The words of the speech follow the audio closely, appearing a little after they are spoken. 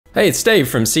Hey, it's Dave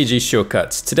from CG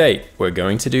Shortcuts. Today, we're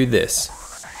going to do this.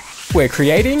 We're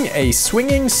creating a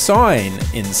swinging sign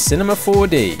in Cinema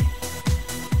 4D.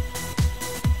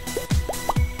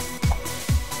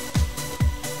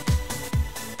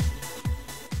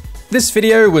 This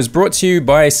video was brought to you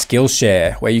by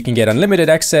Skillshare, where you can get unlimited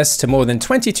access to more than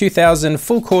 22,000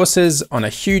 full courses on a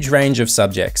huge range of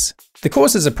subjects. The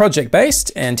courses are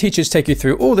project-based, and teachers take you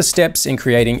through all the steps in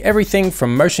creating everything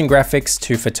from motion graphics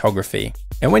to photography.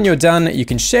 And when you're done, you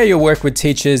can share your work with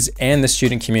teachers and the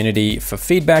student community for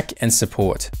feedback and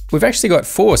support. We've actually got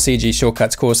 4 CG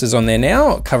Shortcuts courses on there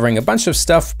now, covering a bunch of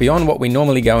stuff beyond what we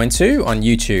normally go into on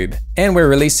YouTube. And we're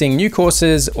releasing new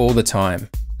courses all the time.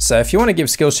 So if you want to give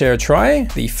Skillshare a try,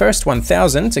 the first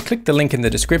 1,000 to click the link in the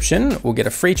description will get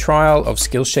a free trial of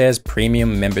Skillshare's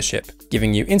premium membership,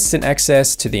 giving you instant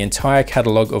access to the entire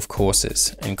catalog of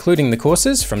courses, including the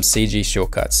courses from CG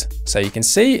Shortcuts, so you can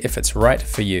see if it's right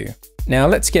for you. Now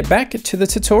let's get back to the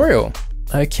tutorial.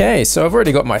 Okay, so I've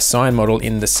already got my sign model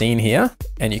in the scene here,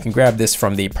 and you can grab this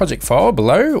from the project file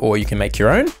below, or you can make your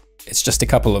own. It's just a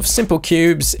couple of simple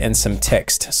cubes and some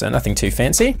text, so nothing too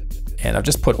fancy. And I've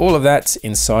just put all of that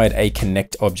inside a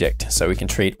connect object, so we can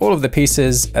treat all of the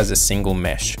pieces as a single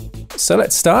mesh. So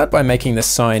let's start by making the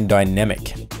sign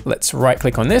dynamic. Let's right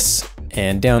click on this,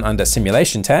 and down under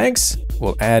simulation tags,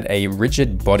 we'll add a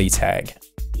rigid body tag.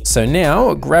 So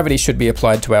now gravity should be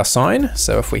applied to our sign.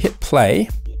 So if we hit play,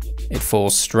 it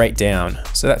falls straight down.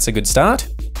 So that's a good start.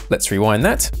 Let's rewind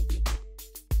that.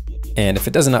 And if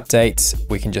it doesn't update,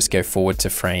 we can just go forward to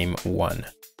frame 1.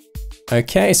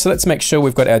 Okay, so let's make sure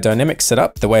we've got our dynamics set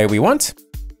up the way we want.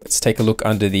 Let's take a look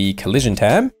under the collision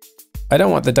tab. I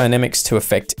don't want the dynamics to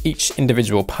affect each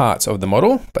individual part of the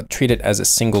model, but treat it as a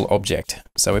single object.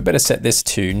 So we better set this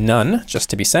to none just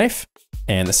to be safe.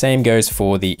 And the same goes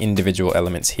for the individual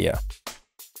elements here.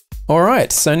 All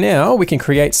right, so now we can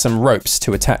create some ropes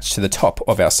to attach to the top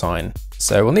of our sign.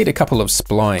 So we'll need a couple of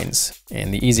splines,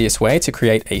 and the easiest way to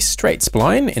create a straight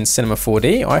spline in Cinema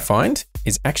 4D, I find,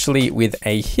 is actually with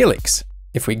a helix.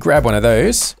 If we grab one of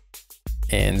those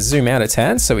and zoom out a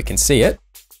tad so we can see it,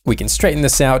 we can straighten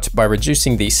this out by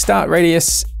reducing the start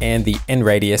radius and the end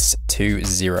radius to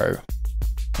 0.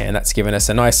 And that's given us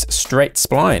a nice straight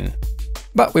spline.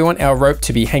 But we want our rope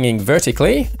to be hanging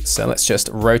vertically, so let's just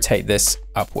rotate this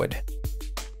upward.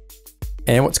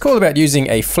 And what's cool about using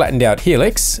a flattened out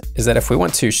helix is that if we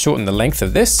want to shorten the length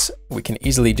of this, we can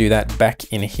easily do that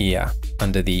back in here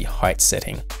under the height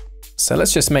setting. So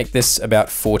let's just make this about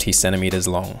 40 centimeters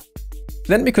long.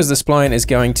 Then because the spline is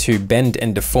going to bend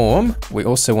and deform, we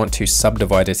also want to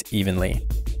subdivide it evenly.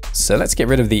 So let's get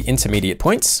rid of the intermediate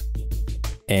points,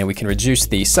 and we can reduce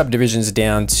the subdivisions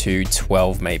down to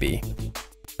 12 maybe.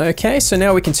 Okay, so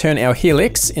now we can turn our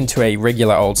helix into a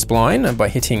regular old spline by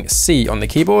hitting C on the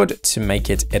keyboard to make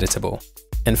it editable.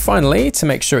 And finally, to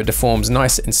make sure it deforms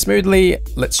nice and smoothly,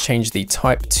 let's change the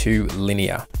type to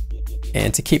linear.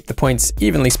 And to keep the points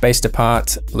evenly spaced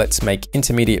apart, let's make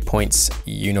intermediate points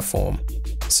uniform.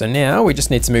 So now we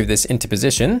just need to move this into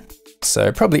position.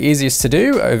 So probably easiest to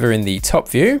do over in the top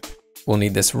view. We'll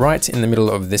need this right in the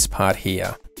middle of this part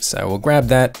here. So we'll grab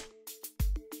that,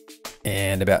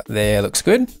 and about there looks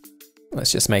good.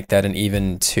 Let's just make that an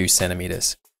even 2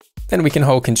 centimeters. Then we can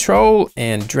hold Control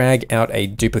and drag out a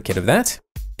duplicate of that.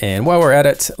 And while we're at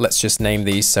it, let's just name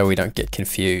these so we don't get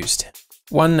confused.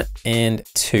 1 and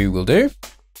 2 will do.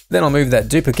 Then I'll move that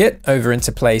duplicate over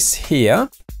into place here.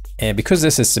 And because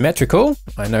this is symmetrical,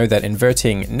 I know that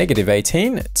inverting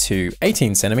 -18 to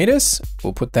 18 centimeters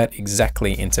will put that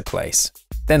exactly into place.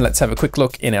 Then let's have a quick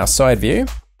look in our side view.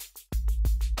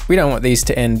 We don't want these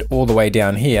to end all the way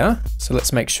down here, so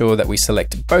let's make sure that we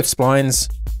select both splines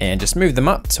and just move them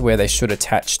up to where they should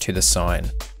attach to the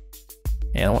sign.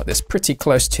 And I want this pretty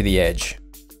close to the edge.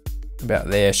 About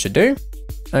there should do.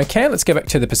 Okay, let's go back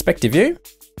to the perspective view.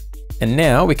 And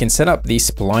now we can set up the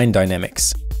spline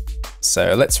dynamics.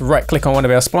 So let's right click on one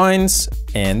of our splines,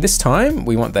 and this time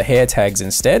we want the hair tags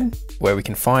instead, where we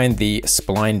can find the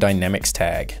spline dynamics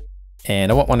tag.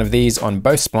 And I want one of these on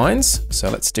both splines, so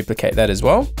let's duplicate that as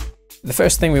well. The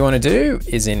first thing we want to do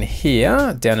is in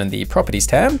here, down in the properties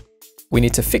tab, we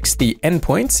need to fix the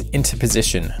endpoint into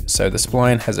position, so the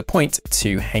spline has a point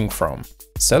to hang from.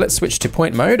 So let's switch to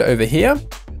point mode over here,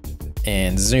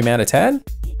 and zoom out a tad.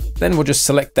 Then we'll just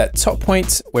select that top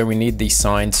point where we need the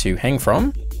sign to hang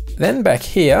from. Then back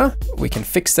here, we can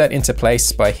fix that into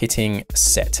place by hitting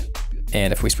set.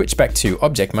 And if we switch back to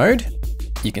object mode,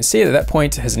 you can see that that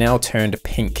point has now turned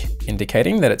pink,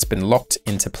 indicating that it's been locked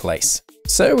into place.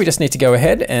 So we just need to go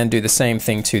ahead and do the same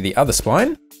thing to the other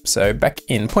spline. So back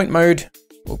in point mode,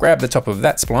 We'll grab the top of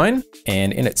that spline,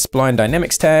 and in its spline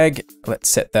dynamics tag, let's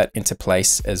set that into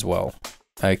place as well.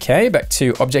 Okay, back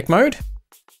to object mode.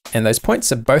 And those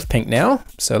points are both pink now,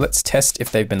 so let's test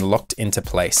if they've been locked into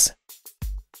place.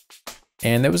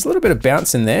 And there was a little bit of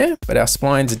bounce in there, but our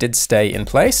splines did stay in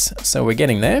place, so we're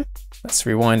getting there. Let's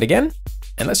rewind again,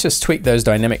 and let's just tweak those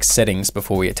dynamic settings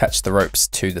before we attach the ropes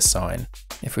to the sign.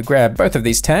 If we grab both of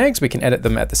these tags, we can edit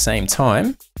them at the same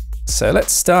time. So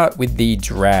let's start with the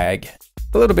drag.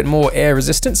 A little bit more air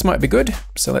resistance might be good,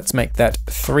 so let's make that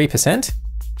 3%.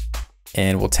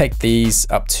 And we'll take these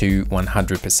up to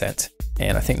 100%.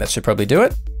 And I think that should probably do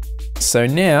it. So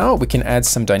now we can add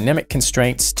some dynamic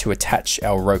constraints to attach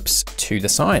our ropes to the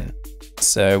sign.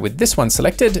 So with this one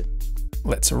selected,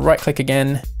 let's right click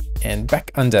again, and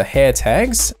back under hair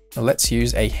tags, let's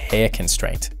use a hair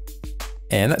constraint.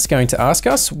 And that's going to ask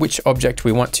us which object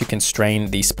we want to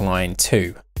constrain the spline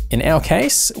to. In our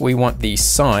case, we want the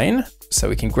sign, so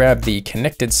we can grab the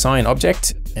connected sign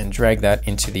object and drag that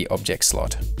into the object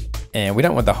slot. And we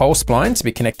don't want the whole spline to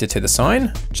be connected to the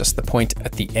sign, just the point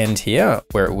at the end here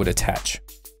where it would attach.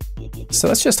 So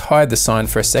let's just hide the sign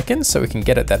for a second so we can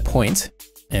get at that point.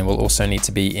 And we'll also need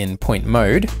to be in point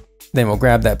mode. Then we'll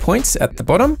grab that point at the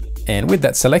bottom. And with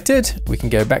that selected, we can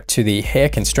go back to the hair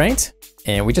constraint.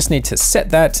 And we just need to set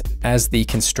that as the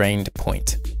constrained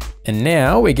point. And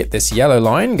now we get this yellow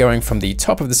line going from the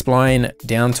top of the spline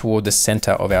down toward the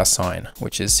center of our sign,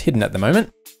 which is hidden at the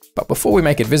moment. But before we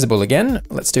make it visible again,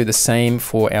 let's do the same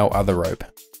for our other rope.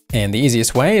 And the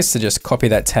easiest way is to just copy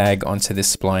that tag onto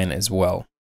this spline as well.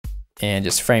 And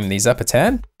just frame these up a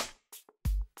tad.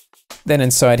 Then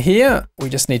inside here, we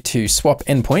just need to swap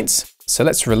endpoints. So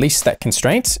let's release that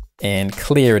constraint and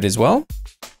clear it as well.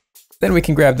 Then we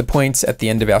can grab the points at the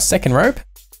end of our second rope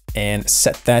and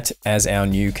set that as our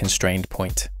new constrained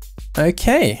point.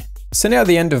 Okay, so now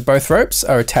the end of both ropes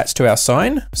are attached to our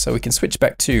sign, so we can switch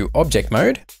back to object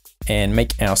mode and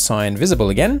make our sign visible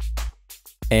again.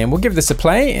 And we'll give this a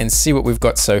play and see what we've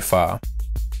got so far.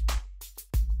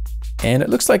 And it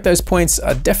looks like those points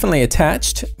are definitely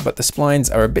attached, but the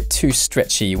splines are a bit too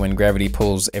stretchy when gravity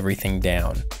pulls everything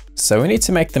down. So we need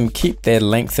to make them keep their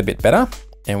length a bit better,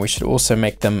 and we should also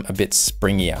make them a bit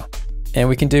springier. And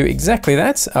we can do exactly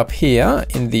that up here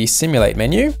in the simulate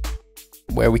menu,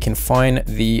 where we can find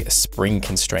the spring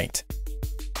constraint.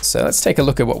 So let's take a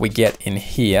look at what we get in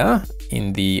here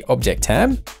in the object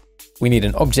tab. We need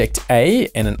an object A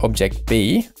and an object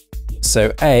B.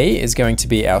 So A is going to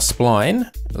be our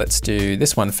spline. Let's do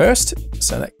this one first.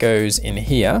 So that goes in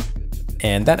here,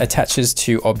 and that attaches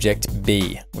to object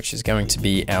B, which is going to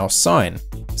be our sign.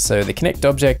 So the connect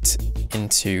object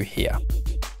into here.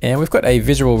 And we've got a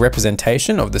visual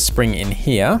representation of the spring in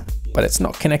here, but it's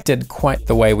not connected quite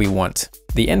the way we want.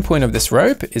 The endpoint of this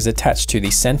rope is attached to the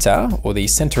center, or the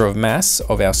center of mass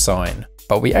of our sign.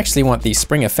 But we actually want the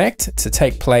spring effect to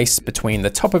take place between the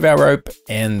top of our rope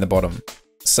and the bottom.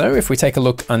 So if we take a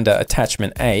look under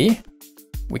attachment A,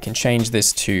 we can change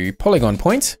this to polygon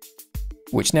point,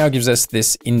 which now gives us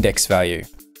this index value,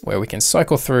 where we can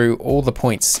cycle through all the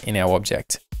points in our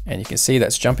object. And you can see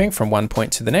that's jumping from one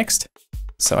point to the next.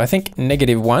 So I think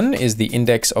 -1 is the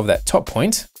index of that top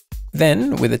point.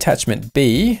 Then with attachment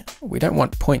B, we don't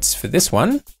want points for this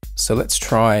one. So let's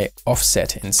try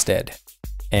offset instead.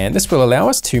 And this will allow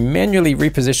us to manually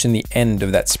reposition the end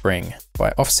of that spring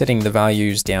by offsetting the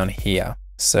values down here.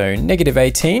 So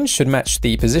 -18 should match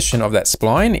the position of that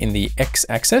spline in the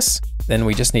x-axis. Then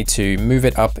we just need to move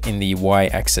it up in the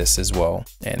y-axis as well.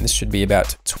 And this should be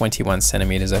about 21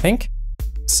 centimeters, I think.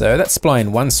 So that's spline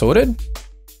 1 sorted.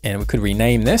 And we could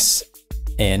rename this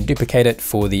and duplicate it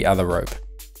for the other rope.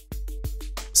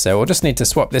 So we'll just need to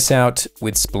swap this out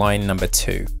with spline number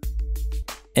 2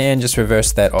 and just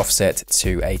reverse that offset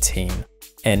to 18.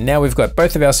 And now we've got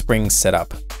both of our springs set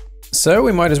up. So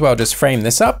we might as well just frame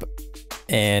this up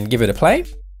and give it a play.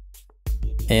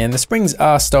 And the springs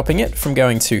are stopping it from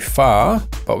going too far,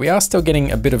 but we are still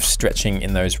getting a bit of stretching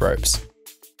in those ropes.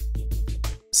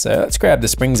 So let's grab the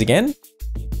springs again.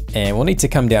 And we'll need to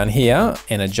come down here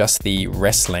and adjust the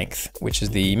rest length, which is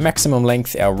the maximum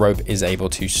length our rope is able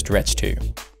to stretch to.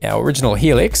 Our original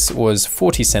helix was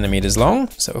 40 centimeters long,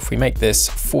 so if we make this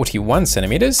 41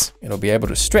 centimeters, it'll be able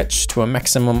to stretch to a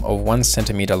maximum of 1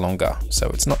 centimeter longer, so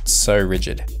it's not so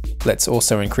rigid. Let's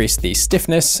also increase the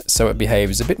stiffness so it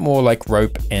behaves a bit more like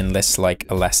rope and less like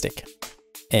elastic.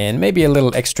 And maybe a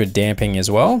little extra damping as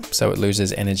well, so it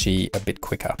loses energy a bit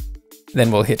quicker.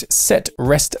 Then we'll hit set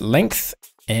rest length,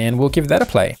 and we'll give that a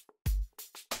play.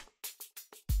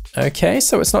 Okay,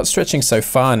 so it's not stretching so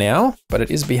far now, but it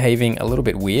is behaving a little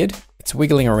bit weird. It's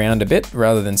wiggling around a bit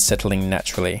rather than settling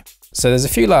naturally. So there's a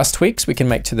few last tweaks we can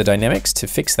make to the dynamics to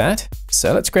fix that.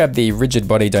 So let's grab the rigid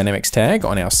body dynamics tag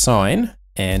on our sign,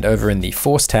 and over in the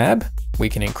force tab, we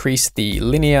can increase the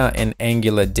linear and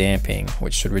angular damping,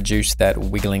 which should reduce that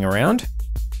wiggling around.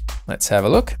 Let's have a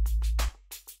look.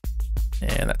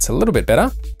 And that's a little bit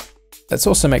better. Let's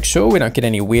also make sure we don't get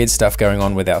any weird stuff going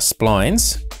on with our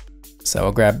splines. So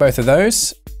I'll grab both of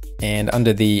those, and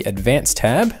under the advanced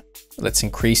tab, let's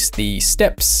increase the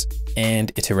steps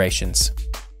and iterations.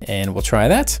 And we'll try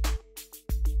that.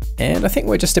 And I think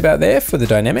we're just about there for the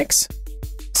dynamics.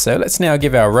 So let's now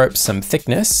give our rope some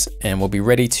thickness, and we'll be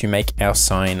ready to make our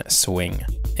sign swing.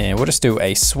 And we'll just do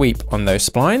a sweep on those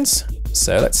splines.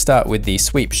 So let's start with the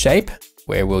sweep shape,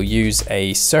 where we'll use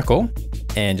a circle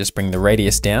and just bring the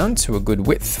radius down to a good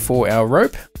width for our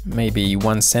rope, maybe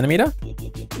 1 centimeter.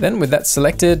 Then with that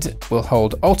selected, we'll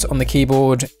hold Alt on the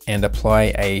keyboard and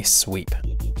apply a sweep.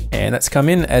 And that's come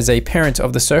in as a parent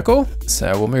of the circle. So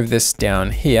we'll move this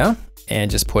down here and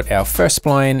just put our first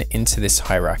spline into this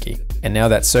hierarchy. And now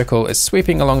that circle is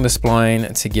sweeping along the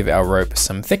spline to give our rope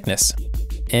some thickness.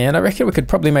 And I reckon we could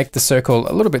probably make the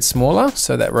circle a little bit smaller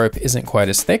so that rope isn't quite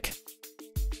as thick.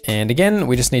 And again,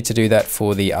 we just need to do that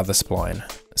for the other spline.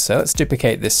 So let's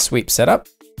duplicate this sweep setup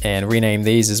and rename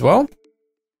these as well.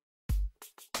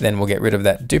 Then we'll get rid of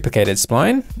that duplicated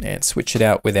spline and switch it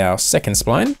out with our second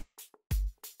spline.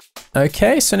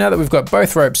 Okay, so now that we've got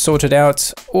both ropes sorted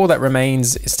out, all that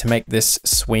remains is to make this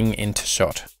swing into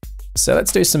shot. So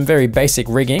let's do some very basic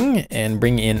rigging and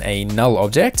bring in a null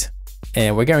object.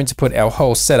 And we're going to put our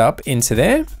whole setup into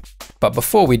there. But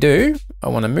before we do, I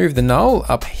want to move the null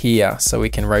up here so we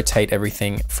can rotate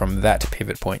everything from that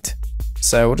pivot point.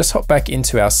 So we'll just hop back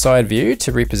into our side view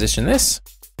to reposition this.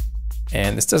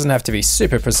 And this doesn't have to be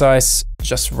super precise,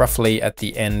 just roughly at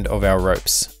the end of our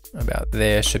ropes. About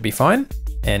there should be fine.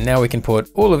 And now we can put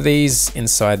all of these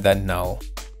inside that null.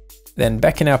 Then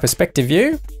back in our perspective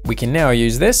view, we can now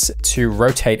use this to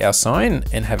rotate our sign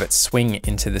and have it swing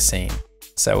into the scene.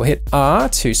 So we'll hit R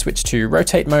to switch to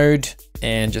rotate mode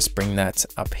and just bring that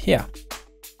up here.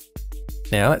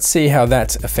 Now let's see how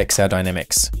that affects our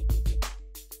dynamics.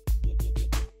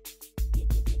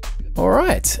 All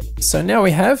right, so now we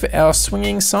have our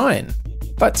swinging sign,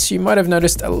 but you might have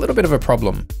noticed a little bit of a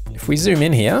problem. If we zoom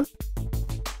in here,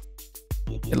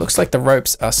 it looks like the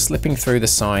ropes are slipping through the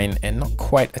sign and not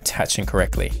quite attaching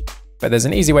correctly. But there's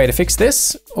an easy way to fix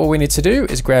this. All we need to do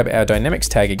is grab our dynamics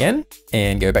tag again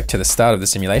and go back to the start of the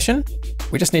simulation.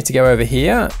 We just need to go over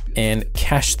here and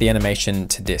cache the animation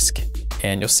to disk.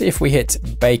 And you'll see if we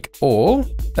hit bake all,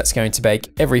 that's going to bake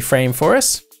every frame for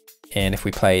us. And if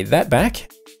we play that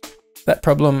back, that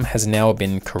problem has now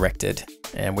been corrected.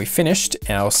 And we finished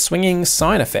our swinging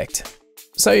sign effect.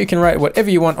 So you can write whatever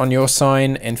you want on your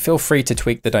sign and feel free to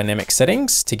tweak the dynamic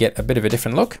settings to get a bit of a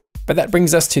different look. But that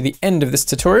brings us to the end of this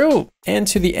tutorial and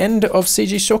to the end of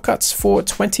CG Shortcuts for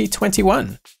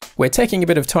 2021. We're taking a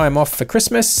bit of time off for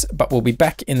Christmas, but we'll be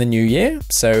back in the new year.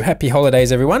 So happy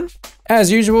holidays, everyone.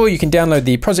 As usual, you can download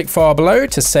the project file below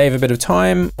to save a bit of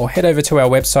time, or head over to our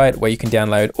website where you can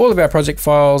download all of our project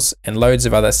files and loads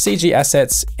of other CG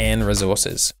assets and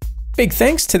resources. Big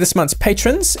thanks to this month's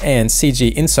patrons and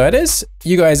CG insiders.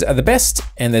 You guys are the best,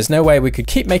 and there's no way we could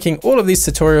keep making all of these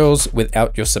tutorials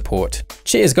without your support.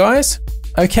 Cheers, guys.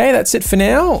 Okay, that's it for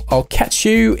now. I'll catch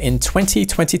you in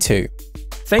 2022.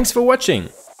 Thanks for watching.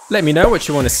 Let me know what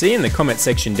you want to see in the comment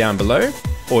section down below,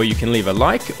 or you can leave a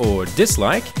like or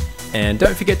dislike. And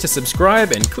don't forget to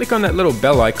subscribe and click on that little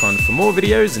bell icon for more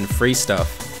videos and free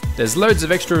stuff. There's loads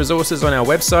of extra resources on our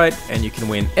website, and you can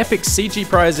win epic CG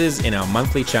prizes in our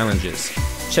monthly challenges.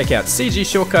 Check out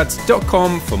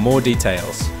cgshortcuts.com for more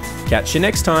details. Catch you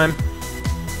next time.